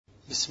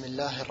بسم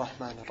الله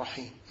الرحمن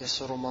الرحيم.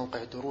 يسر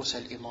موقع دروس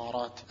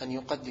الإمارات أن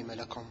يقدم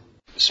لكم.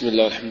 بسم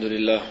الله الحمد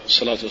لله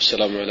والصلاة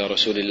والسلام على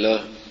رسول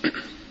الله،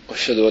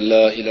 وأشهد أن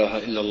لا إله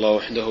إلا الله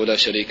وحده لا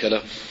شريك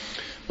له،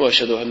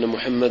 وأشهد أن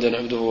محمدا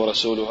عبده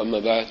ورسوله. أما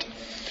بعد،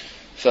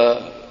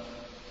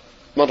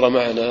 فمر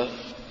معنا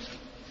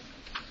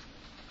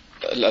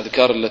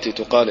الأذكار التي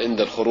تقال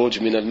عند الخروج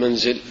من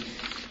المنزل،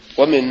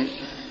 ومن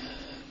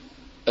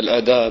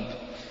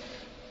الآداب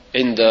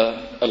عند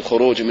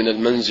الخروج من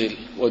المنزل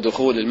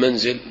ودخول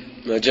المنزل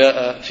ما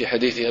جاء في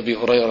حديث أبي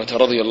هريرة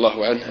رضي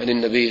الله عنه عن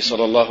النبي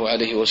صلى الله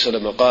عليه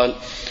وسلم قال: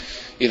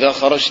 إذا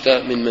خرجت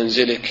من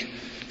منزلك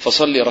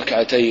فصل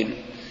ركعتين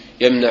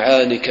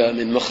يمنعانك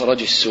من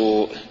مخرج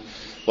السوء،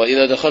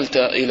 وإذا دخلت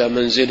إلى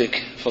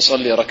منزلك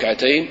فصل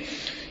ركعتين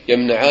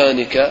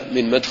يمنعانك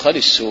من مدخل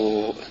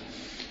السوء.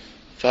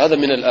 فهذا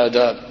من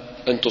الآداب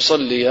أن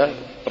تصلي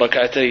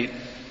ركعتين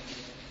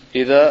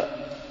إذا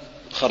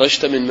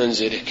خرجت من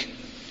منزلك،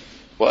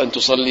 وأن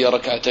تصلي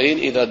ركعتين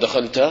إذا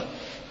دخلت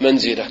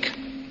منزلك.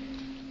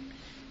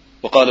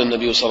 وقال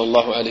النبي صلى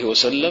الله عليه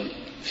وسلم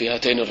في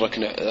هاتين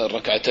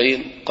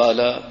الركعتين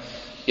قال: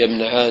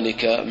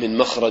 يمنعانك من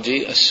مخرج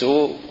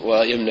السوء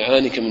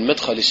ويمنعانك من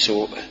مدخل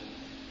السوء.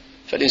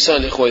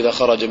 فالإنسان الإخوة إذا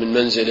خرج من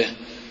منزله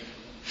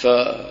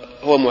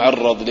فهو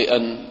معرض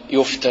لأن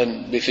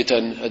يفتن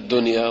بفتن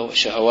الدنيا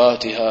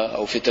وشهواتها،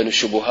 أو فتن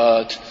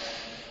الشبهات،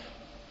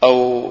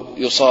 أو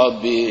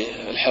يصاب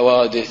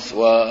بالحوادث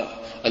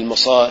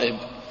والمصائب.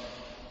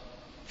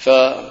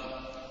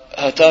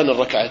 فهاتان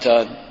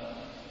الركعتان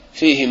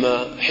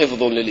فيهما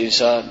حفظ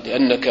للإنسان،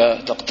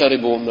 لأنك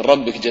تقترب من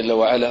ربك جل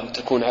وعلا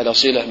وتكون على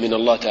صلة من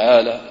الله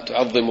تعالى،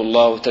 تعظم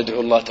الله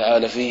وتدعو الله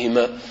تعالى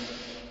فيهما.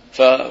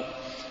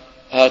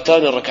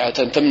 فهاتان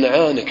الركعتان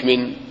تمنعانك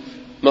من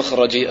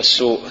مخرج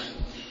السوء،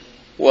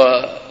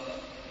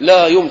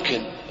 ولا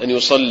يمكن أن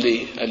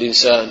يصلي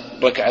الإنسان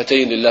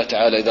ركعتين لله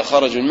تعالى إذا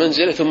خرج من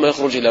منزله ثم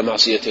يخرج إلى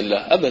معصية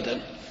الله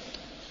أبدا.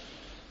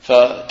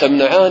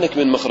 فتمنعانك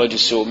من مخرج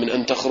السوء، من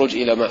أن تخرج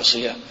إلى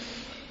معصية،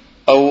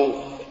 أو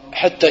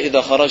حتى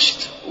إذا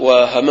خرجت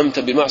وهممت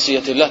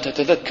بمعصية الله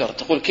تتذكر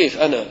تقول: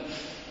 كيف أنا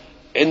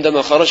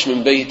عندما خرجت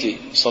من بيتي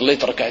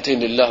صليت ركعتين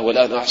لله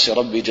والآن أعصي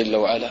ربي جل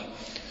وعلا.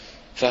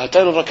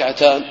 فهاتان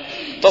الركعتان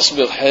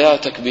تصبغ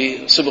حياتك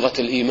بصبغة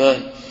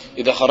الإيمان.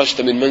 إذا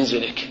خرجت من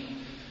منزلك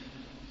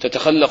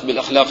تتخلق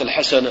بالأخلاق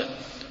الحسنة،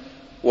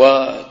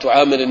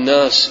 وتعامل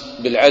الناس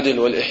بالعدل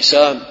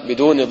والإحسان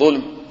بدون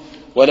ظلم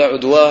ولا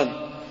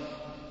عدوان،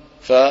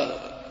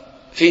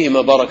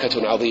 ففيهما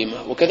بركة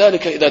عظيمة.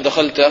 وكذلك إذا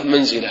دخلت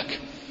منزلك،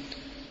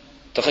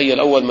 تخيل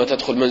أول ما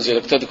تدخل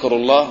منزلك تذكر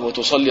الله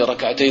وتصلي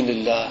ركعتين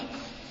لله،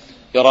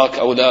 يراك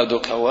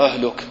أولادك أو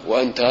أهلك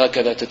وأنت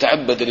هكذا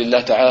تتعبد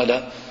لله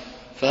تعالى.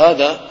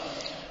 فهذا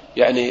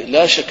يعني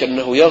لا شك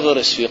أنه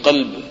يغرس في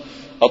قلب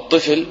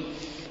الطفل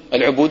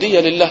العبودية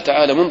لله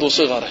تعالى منذ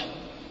صغره.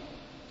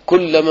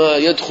 كلما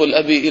يدخل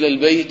أبي إلى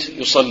البيت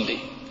يصلي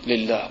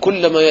لله،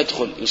 كلما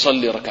يدخل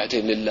يصلي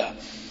ركعتين لله،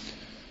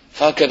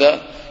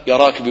 فهكذا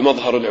يراك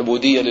بمظهر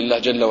العبودية لله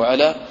جل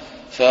وعلا،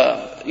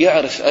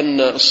 فيعرف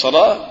أن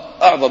الصلاة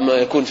أعظم ما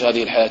يكون في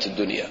هذه الحياة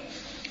الدنيا.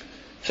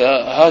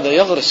 فهذا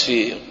يغرس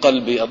في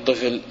قلب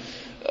الطفل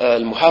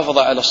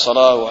المحافظة على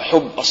الصلاة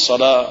وحب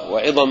الصلاة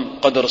وعظم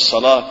قدر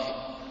الصلاة،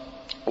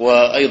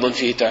 وأيضا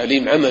في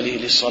تعليم عملي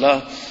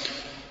للصلاة.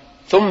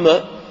 ثم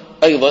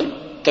أيضا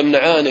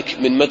تمنعانك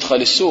من مدخل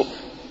السوء،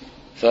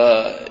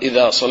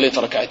 فإذا صليت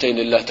ركعتين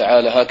لله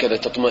تعالى هكذا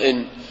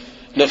تطمئن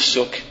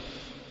نفسك،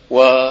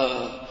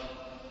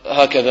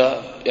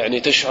 وهكذا يعني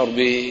تشعر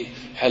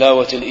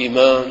بحلاوة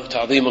الإيمان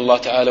وتعظيم الله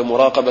تعالى،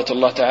 مراقبة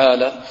الله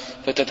تعالى،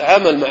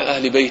 فتتعامل مع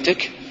أهل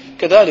بيتك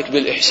كذلك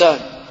بالإحسان.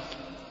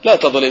 لا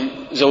تظلم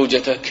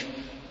زوجتك،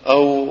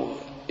 أو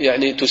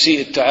يعني تسيء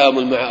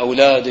التعامل مع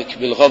أولادك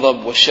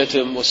بالغضب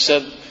والشتم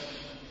والسب،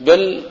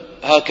 بل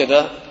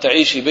هكذا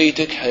تعيش في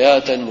بيتك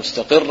حياة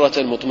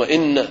مستقرة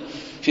مطمئنة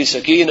في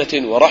سكينة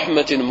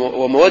ورحمة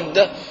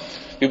ومودة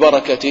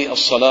ببركة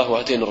الصلاة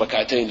وهاتين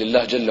الركعتين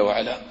لله جل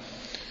وعلا.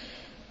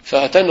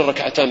 فهاتان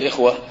الركعتان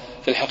الإخوة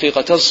في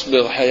الحقيقة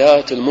تصبغ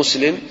حياة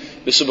المسلم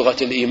بصبغة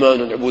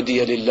الإيمان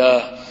والعبودية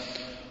لله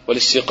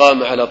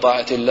والاستقامة على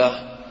طاعة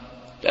الله،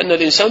 لأن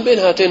الإنسان بين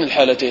هاتين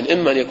الحالتين،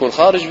 إما أن يكون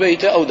خارج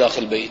بيته أو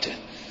داخل بيته.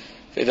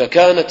 فإذا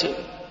كانت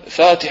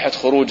فاتحة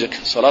خروجك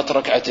صلاة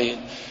ركعتين،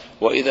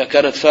 وإذا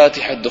كانت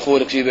فاتحة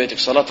دخولك في بيتك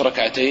صلاة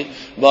ركعتين،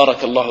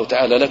 بارك الله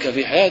تعالى لك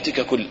في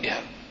حياتك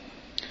كلها.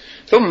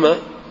 ثم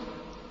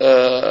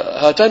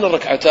هاتان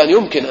الركعتان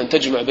يمكن أن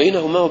تجمع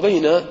بينهما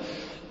وبين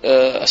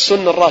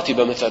السنة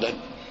الراتبة مثلا.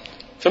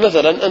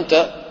 فمثلا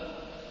أنت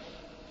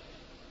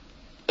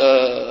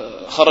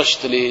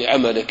خرجت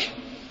لعملك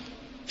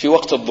في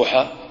وقت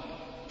الضحى،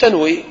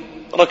 تنوي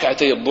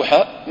ركعتي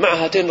الضحى مع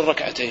هاتين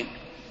الركعتين،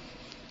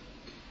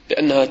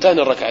 لأن هاتان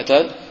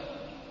الركعتان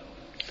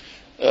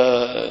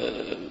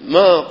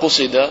ما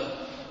قصد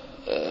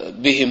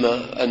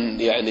بهما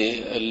أن يعني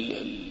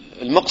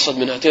المقصد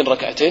من هاتين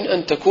الركعتين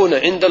أن تكون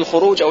عند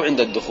الخروج أو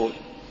عند الدخول،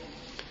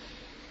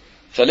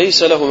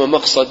 فليس لهما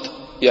مقصد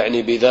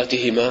يعني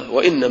بذاتهما،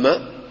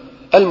 وإنما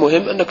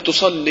المهم أنك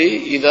تصلي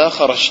إذا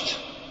خرجت،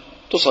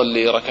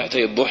 تصلي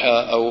ركعتي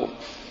الضحى أو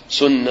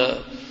سنة.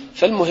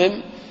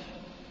 فالمهم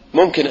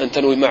ممكن أن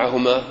تنوي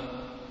معهما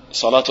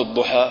صلاة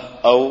الضحى،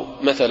 أو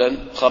مثلا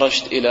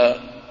خرجت إلى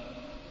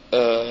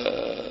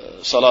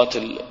صلاة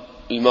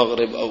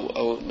المغرب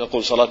أو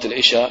نقول صلاة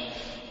العشاء،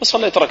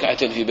 وصليت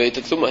ركعتين في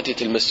بيتك ثم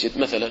أتيت المسجد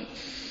مثلا.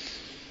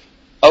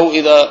 أو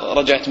إذا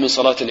رجعت من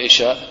صلاة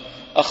العشاء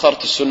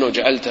أخرت السنة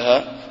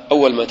وجعلتها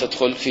أول ما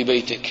تدخل في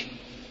بيتك،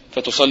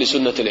 فتصلي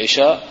سنة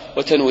العشاء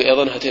وتنوي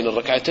أيضا هاتين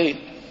الركعتين،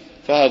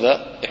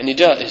 فهذا يعني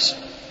جائز.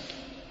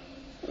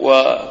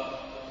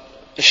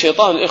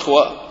 والشيطان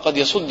الإخوة قد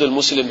يصد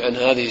المسلم عن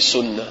هذه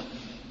السنة.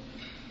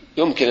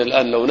 يمكن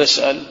الآن لو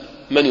نسأل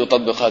من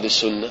يطبق هذه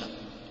السنة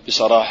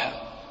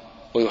بصراحة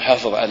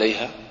ويحافظ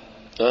عليها،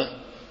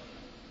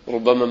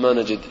 ربما ما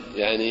نجد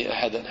يعني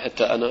أحدا،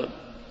 حتى أنا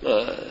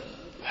ما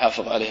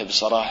أحافظ عليها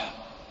بصراحة.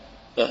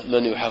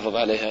 من يحافظ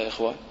عليها يا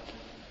إخوان؟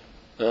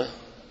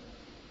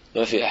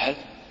 ما في أحد؟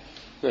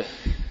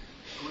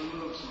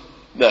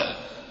 نعم،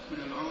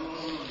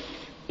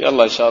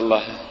 يلا إن شاء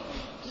الله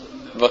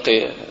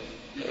بقي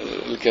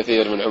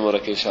الكثير من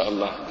عمرك إن شاء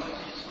الله.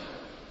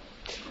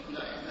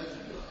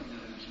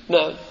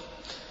 نعم.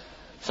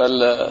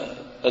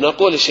 أنا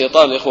أقول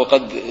الشيطان الإخوة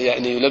قد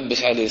يعني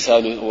يلبس على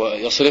الإنسان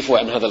ويصرفه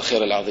عن هذا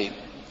الخير العظيم.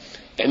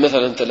 يعني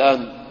مثلا أنت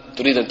الآن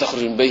تريد أن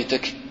تخرج من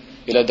بيتك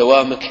إلى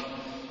دوامك،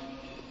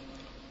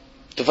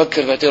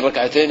 تفكر في هاتين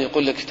ركعتين،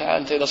 يقول لك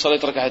تعال أنت إذا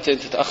صليت ركعتين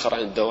تتأخر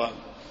عن الدوام،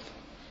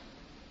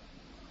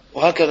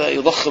 وهكذا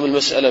يضخم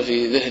المسألة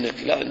في ذهنك.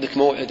 لا، عندك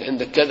موعد،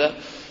 عندك كذا،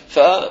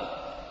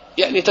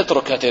 يعني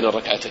تترك هاتين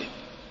الركعتين.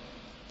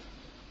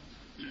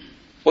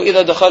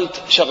 وإذا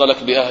دخلت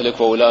شغلك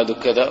بأهلك وأولادك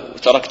كذا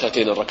وتركت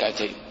هاتين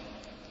الركعتين.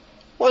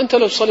 وأنت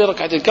لو تصلي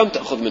ركعتين كم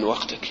تأخذ من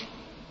وقتك؟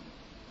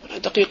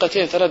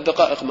 دقيقتين 3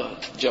 دقائق ما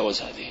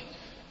تتجاوز هذه.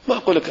 ما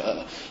أقول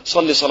لك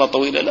صلي صلاة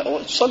طويلة، لا،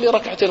 صلي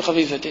ركعتين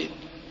خفيفتين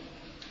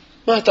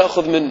ما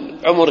تأخذ من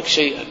عمرك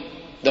شيئا،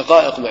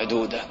 دقائق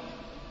معدودة.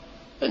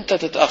 أنت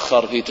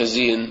تتأخر في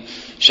تزيين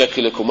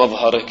شكلك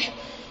ومظهرك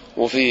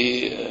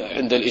وفي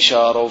عند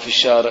الإشارة وفي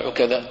الشارع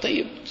وكذا،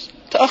 طيب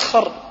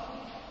تأخر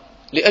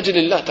لأجل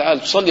الله تعالى،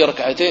 تصلي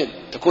ركعتين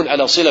تكون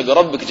على صلة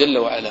بربك جل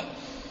وعلا.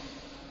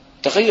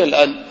 تخيل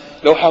الآن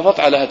لو حافظت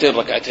على هاتين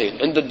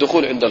ركعتين عند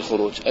الدخول عند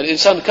الخروج،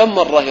 الإنسان كم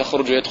مرة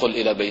يخرج ويدخل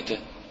إلى بيته؟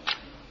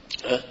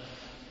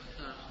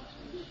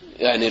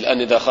 يعني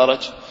الآن إذا خرج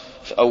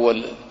في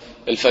أول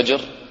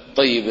الفجر،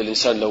 طيب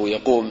الإنسان لو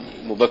يقوم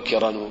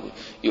مبكرا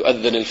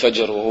ويؤذن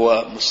الفجر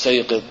وهو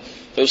مستيقظ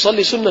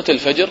فيصلي سنة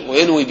الفجر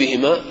وينوي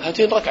بهما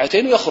هاتين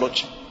ركعتين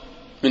ويخرج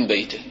من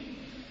بيته.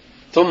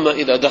 ثم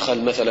إذا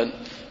دخل مثلا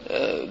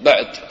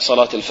بعد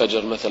صلاة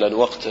الفجر مثلا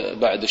وقت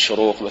بعد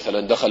الشروق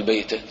مثلا دخل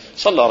بيته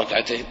صلى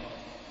ركعتين،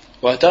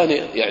 وهاتان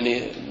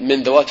يعني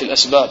من ذوات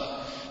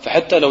الأسباب.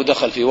 فحتى لو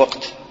دخل في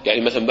وقت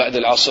يعني مثلا بعد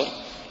العصر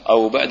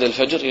أو بعد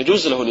الفجر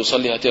يجوز له أن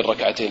يصلي هاتين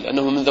الركعتين،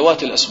 لأنه من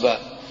ذوات الأسباب،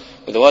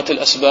 وذوات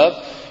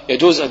الأسباب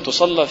يجوز أن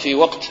تصلى في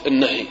وقت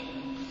النهي.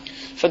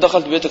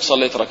 فدخلت بيتك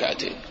صليت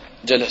ركعتين،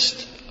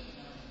 جلست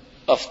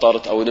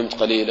أفطرت أو نمت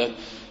قليلا،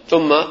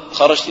 ثم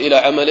خرجت إلى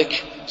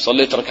عملك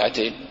صليت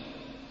ركعتين،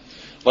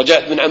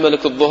 رجعت من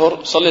عملك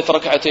الظهر صليت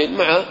ركعتين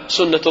مع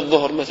سنة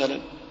الظهر مثلا،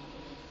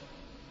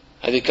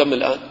 هذه كم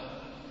الآن؟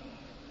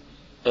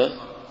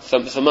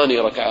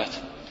 8 ركعات.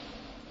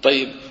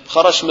 طيب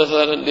خرجت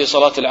مثلا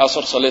لصلاة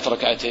العصر صليت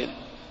ركعتين،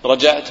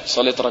 رجعت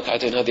صليت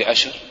ركعتين، هذه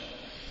 10.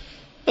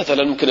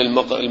 مثلا ممكن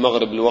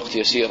المغرب الوقت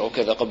يسير أو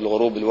كذا قبل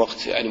غروب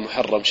الوقت يعني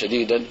محرم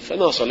شديدا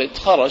فما صليت،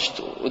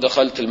 خرجت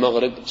ودخلت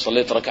المغرب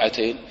صليت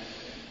ركعتين،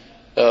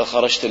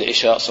 خرجت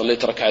العشاء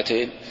صليت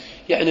ركعتين.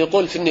 يعني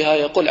يقول في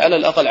النهاية يقول على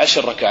الأقل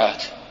 10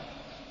 ركعات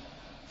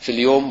في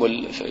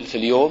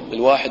اليوم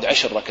الواحد،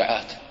 10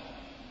 ركعات،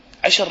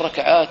 10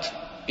 ركعات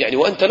يعني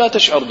وأنت لا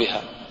تشعر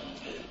بها.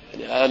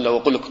 يعني الآن لو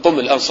أقول لك قم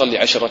الآن صلي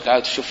 10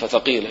 ركعات شوفها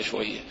ثقيلة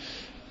شوية،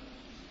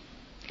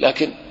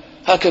 لكن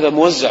هكذا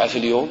موزعة في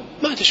اليوم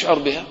ما تشعر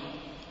بها،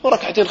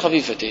 وركعتين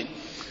خفيفتين.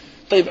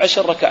 طيب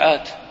 10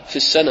 ركعات في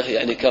السنة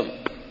يعني كم؟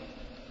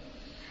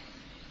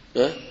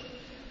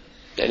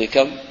 يعني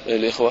كم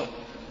الإخوة؟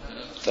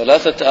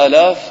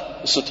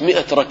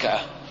 3600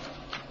 ركعة.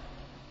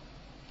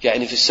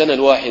 يعني في السنة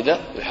الواحدة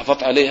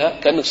حفظت عليها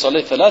كأنك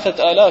صليت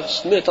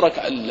 3600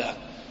 ركعة لله.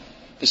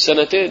 في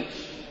السنتين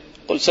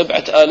قل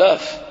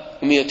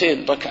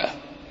 7200 ركعة.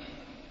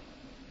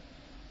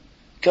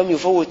 كم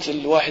يفوت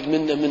الواحد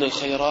منا من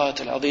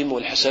الخيرات العظيمة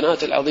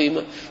والحسنات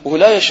العظيمة وهو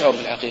لا يشعر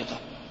في الحقيقة،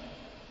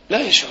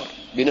 لا يشعر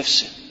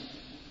بنفسه،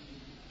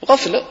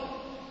 غفلة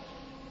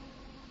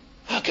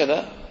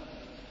هكذا.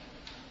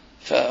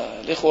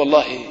 فالإخوة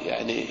والله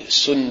يعني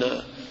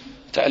السنة،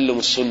 تعلم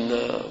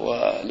السنة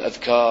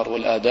والأذكار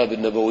والآداب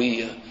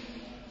النبوية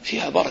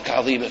فيها بركة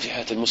عظيمة في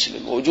حياة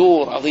المسلم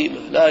وأجور عظيمة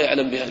لا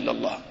يعلم بها إلا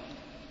الله.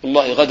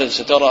 والله غدا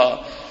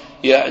سترى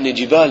يعني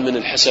جبال من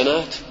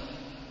الحسنات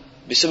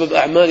بسبب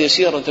أعمال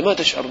يسيرة أنت ما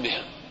تشعر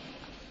بها،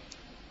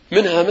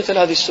 منها مثل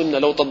هذه السنة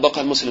لو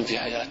طبقها المسلم في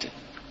حياته.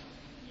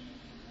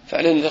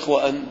 فعلينا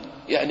الأخوة أن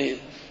يعني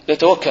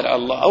نتوكل على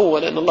الله.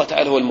 أولا أن الله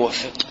تعالى هو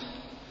الموفق،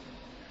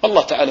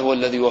 الله تعالى هو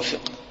الذي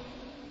يوفق.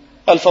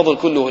 الفضل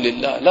كله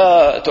لله،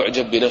 لا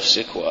تعجب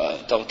بنفسك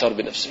وتغتر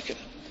بنفسك.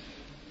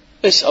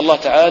 اسأل الله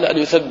تعالى أن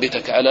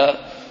يثبتك على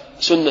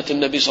سنة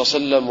النبي صلى الله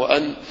عليه وسلم،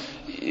 وأن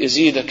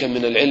يزيدك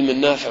من العلم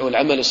النافع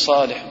والعمل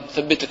الصالح،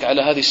 ثبتك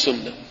على هذه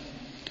السنة،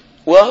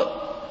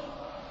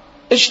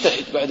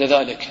 واجتهد بعد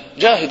ذلك،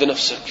 جاهد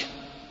نفسك.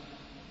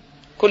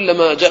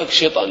 كلما جاءك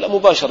الشيطان لا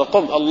مباشرة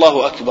قم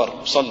الله أكبر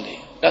صلي،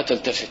 لا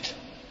تلتفت.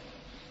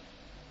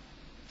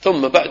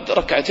 ثم بعد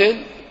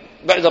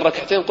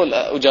الركعتين قل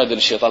أجادل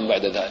الشيطان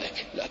بعد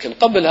ذلك، لكن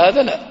قبل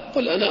هذا لا،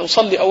 قل أنا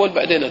أصلي أول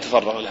بعدين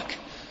أتفرغ لك.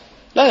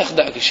 لا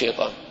يخدعك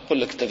الشيطان،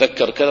 قل لك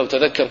تذكر كذا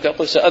وتذكر كذا،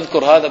 قل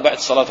سأذكر هذا بعد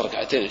صلاة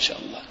ركعتين إن شاء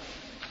الله.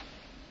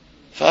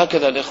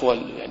 فهكذا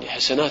الإخوة يعني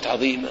حسنات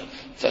عظيمة،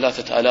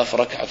 3000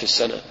 ركعة في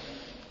السنة،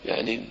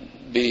 يعني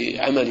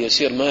بعمل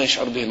يسير ما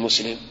يشعر به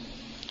المسلم.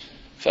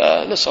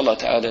 فنسأل الله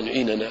تعالى أن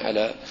يعيننا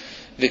على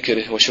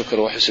ذكره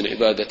وشكره وحسن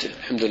عبادته.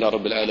 الحمد لله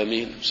رب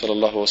العالمين، صلى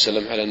الله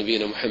وسلم على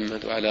نبينا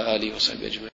محمد وعلى آله وصحبه أجمعين.